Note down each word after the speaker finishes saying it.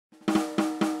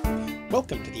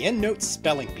Welcome to the Endnotes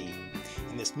Spelling Bee.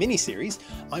 In this mini-series,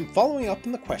 I'm following up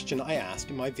on the question I asked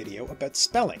in my video about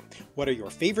spelling. What are your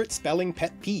favorite spelling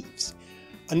pet peeves?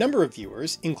 A number of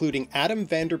viewers, including Adam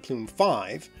Vanderplume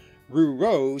 5, Rue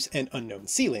Rose, and Unknown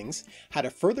Ceilings, had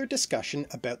a further discussion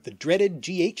about the dreaded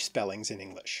GH spellings in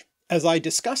English. As I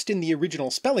discussed in the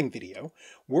original spelling video,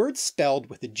 words spelled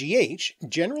with a GH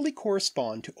generally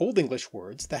correspond to Old English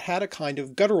words that had a kind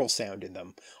of guttural sound in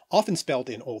them, often spelled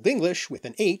in Old English with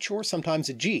an H or sometimes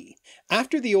a G.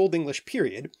 After the Old English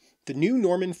period, the new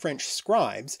Norman French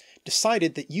scribes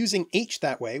decided that using H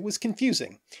that way was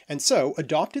confusing, and so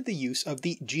adopted the use of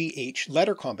the GH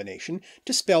letter combination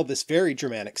to spell this very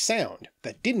Germanic sound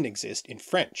that didn't exist in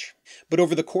French. But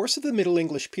over the course of the Middle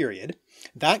English period,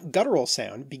 that guttural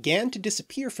sound began to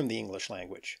disappear from the English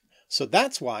language. So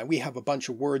that's why we have a bunch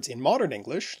of words in modern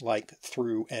English, like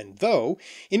through and though,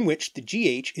 in which the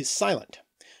GH is silent.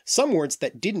 Some words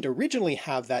that didn't originally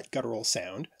have that guttural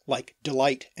sound, like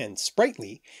delight and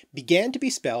sprightly, began to be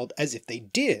spelled as if they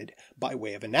did, by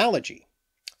way of analogy.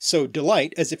 So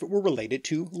delight as if it were related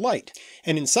to light,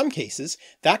 and in some cases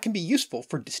that can be useful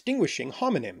for distinguishing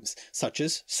homonyms, such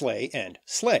as sleigh and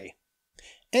sleigh.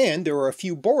 And there are a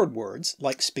few borrowed words,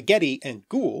 like spaghetti and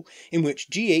ghoul, in which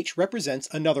GH represents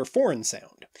another foreign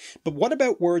sound. But what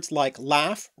about words like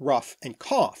laugh, rough, and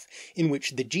cough, in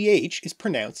which the GH is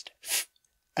pronounced f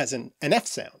as an F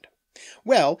sound?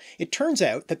 Well, it turns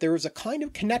out that there is a kind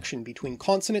of connection between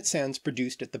consonant sounds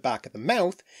produced at the back of the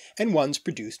mouth and ones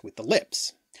produced with the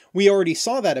lips. We already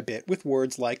saw that a bit with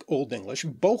words like Old English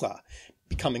boa,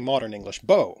 becoming Modern English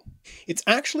bow. It's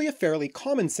actually a fairly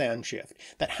common sound shift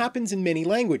that happens in many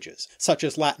languages, such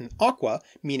as Latin aqua,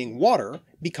 meaning water,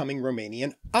 becoming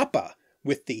Romanian apa,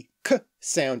 with the k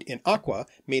sound in aqua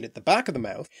made at the back of the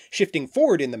mouth, shifting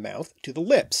forward in the mouth to the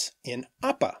lips in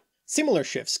apa. Similar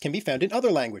shifts can be found in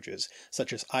other languages,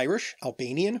 such as Irish,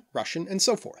 Albanian, Russian, and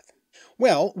so forth.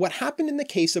 Well, what happened in the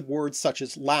case of words such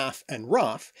as laugh and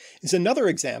rough is another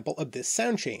example of this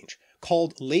sound change,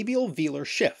 called labial velar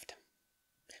shift.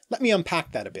 Let me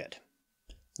unpack that a bit.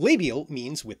 Labial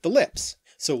means with the lips,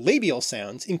 so labial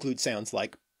sounds include sounds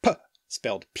like p,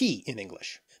 spelled P in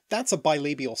English. That's a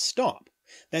bilabial stop.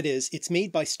 That is, it's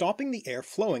made by stopping the air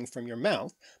flowing from your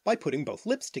mouth by putting both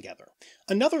lips together.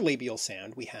 Another labial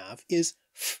sound we have is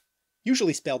f,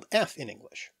 usually spelled F in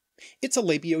English. It's a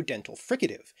labiodental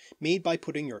fricative, made by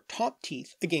putting your top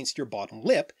teeth against your bottom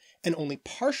lip and only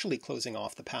partially closing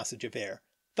off the passage of air,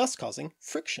 thus causing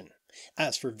friction.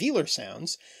 As for velar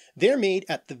sounds, they're made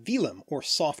at the velum or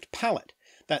soft palate,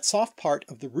 that soft part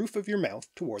of the roof of your mouth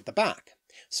toward the back.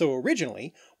 So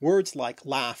originally, words like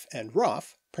laugh and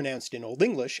rough, pronounced in Old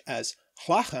English as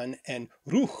hlachan and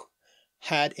ruch,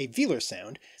 had a velar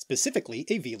sound, specifically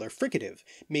a velar fricative,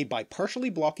 made by partially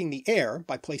blocking the air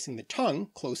by placing the tongue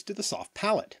close to the soft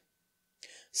palate.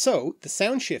 So the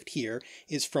sound shift here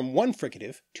is from one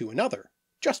fricative to another,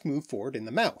 just move forward in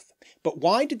the mouth. But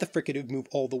why did the fricative move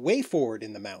all the way forward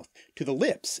in the mouth, to the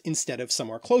lips, instead of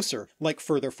somewhere closer, like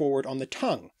further forward on the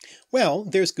tongue? Well,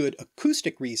 there's good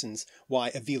acoustic reasons why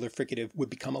a velar fricative would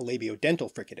become a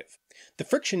labiodental fricative. The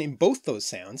friction in both those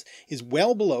sounds is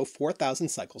well below 4,000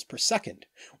 cycles per second,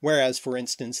 whereas, for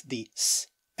instance, the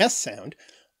S sound,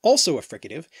 also a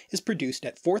fricative, is produced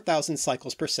at 4,000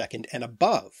 cycles per second and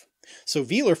above. So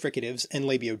velar fricatives and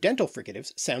labiodental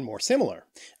fricatives sound more similar.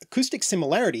 Acoustic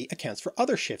similarity accounts for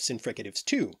other shifts in fricatives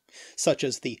too, such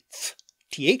as the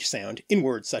th sound in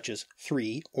words such as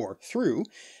three or through,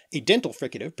 a dental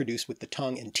fricative produced with the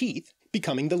tongue and teeth,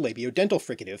 becoming the labiodental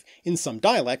fricative in some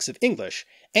dialects of English,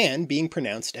 and being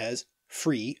pronounced as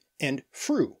free and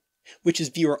fru, which is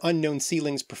viewer Unknown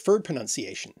Ceilings' preferred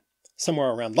pronunciation, somewhere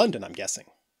around London I'm guessing.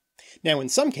 Now in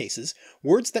some cases,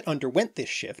 words that underwent this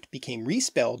shift became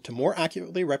respelled to more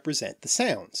accurately represent the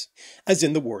sounds, as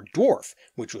in the word dwarf,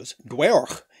 which was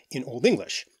dwerch in Old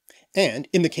English, and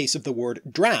in the case of the word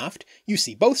draft, you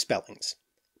see both spellings.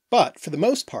 But for the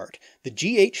most part, the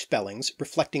GH spellings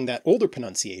reflecting that older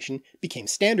pronunciation became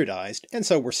standardized, and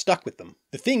so we're stuck with them.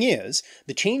 The thing is,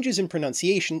 the changes in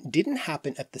pronunciation didn't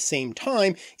happen at the same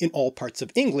time in all parts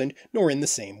of England, nor in the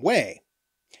same way.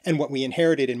 And what we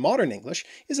inherited in modern English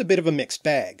is a bit of a mixed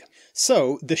bag.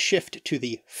 So the shift to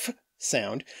the f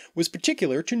sound was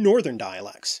particular to northern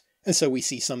dialects, and so we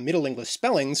see some Middle English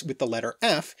spellings with the letter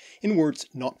F in words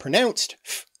not pronounced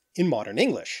f in modern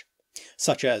English,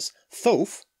 such as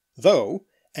thof, though,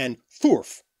 and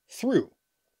thurf, through.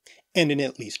 And in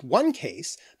at least one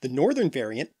case, the northern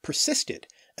variant persisted,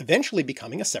 eventually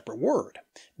becoming a separate word.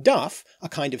 Duff, a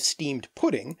kind of steamed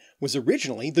pudding, was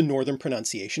originally the northern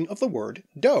pronunciation of the word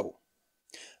dough.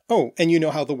 Oh, and you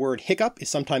know how the word hiccup is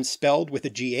sometimes spelled with a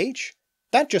GH?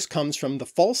 That just comes from the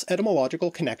false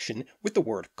etymological connection with the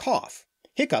word cough.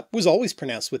 Hiccup was always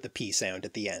pronounced with the P sound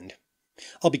at the end.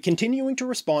 I'll be continuing to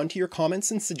respond to your comments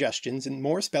and suggestions in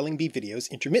more Spelling Bee videos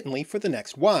intermittently for the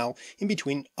next while, in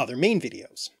between other main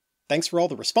videos. Thanks for all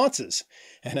the responses,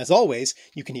 and as always,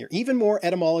 you can hear even more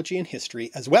etymology and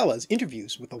history as well as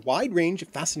interviews with a wide range of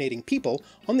fascinating people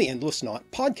on the Endless Knot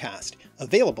podcast,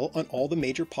 available on all the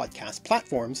major podcast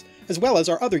platforms, as well as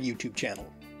our other YouTube channel.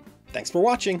 Thanks for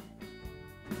watching!